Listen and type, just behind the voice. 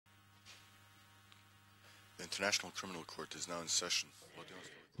International Criminal Court is now in session.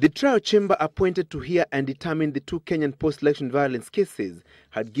 The trial chamber appointed to hear and determine the two Kenyan post-election violence cases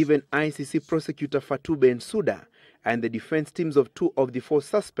had given ICC prosecutor Fatou Bensouda and the defense teams of two of the four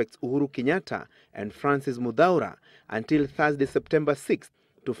suspects, Uhuru Kenyatta and Francis Muthaura, until Thursday, September 6th,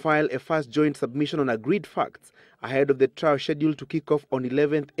 to file a first joint submission on agreed facts ahead of the trial scheduled to kick off on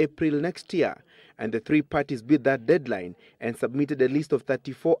 11th April next year. And the three parties beat that deadline and submitted a list of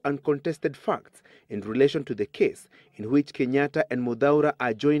 34 uncontested facts in relation to the case in which Kenyatta and Muthaura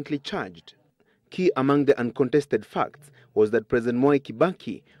are jointly charged. Key among the uncontested facts was that President Mwai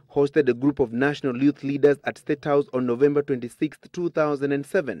Kibaki hosted a group of national youth leaders at State House on November 26,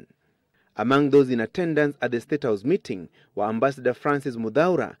 2007. Among those in attendance at the State House meeting were Ambassador Francis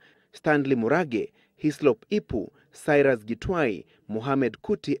Muthaura, Stanley Murage, Hislop Ipu, Cyrus Gitwai, Mohamed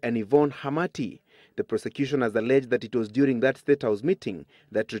Kuti and Yvonne Hamati. The prosecution has alleged that it was during that State House meeting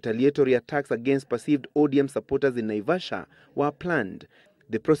that retaliatory attacks against perceived ODM supporters in Naivasha were planned.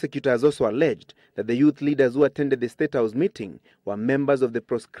 The prosecutor has also alleged that the youth leaders who attended the State House meeting were members of the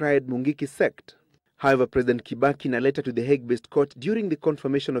proscribed Mungiki sect. However, President Kibaki, in a letter to the Hague-based Court during the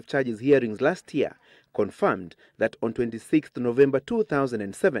confirmation of charges hearings last year, confirmed that on 26 November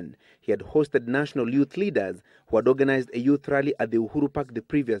 2007, he had hosted national youth leaders who had organized a youth rally at the Uhuru Park the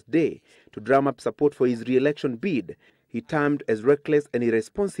previous day to drum up support for his re-election bid. He termed as reckless and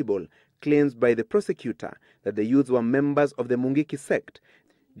irresponsible claims by the prosecutor that the youths were members of the Mungiki sect.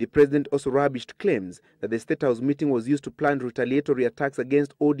 The president also rubbished claims that the State House meeting was used to plan retaliatory attacks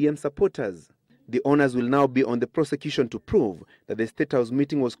against ODM supporters. The onus will now be on the prosecution to prove that the State House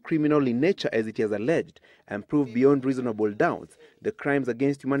meeting was criminal in nature as it has alleged and prove beyond reasonable doubts the crimes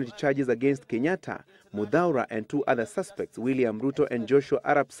against humanity charges against Kenyatta, Muthaura and two other suspects, William Ruto and Joshua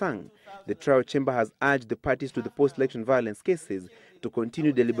Arap Sang. The trial chamber has urged the parties to the post-election violence cases to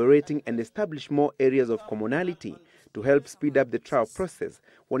continue deliberating and establish more areas of commonality to help speed up the trial process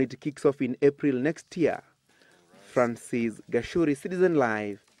when it kicks off in April next year. Francis Gachuri, Citizen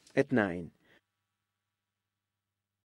Live at 9.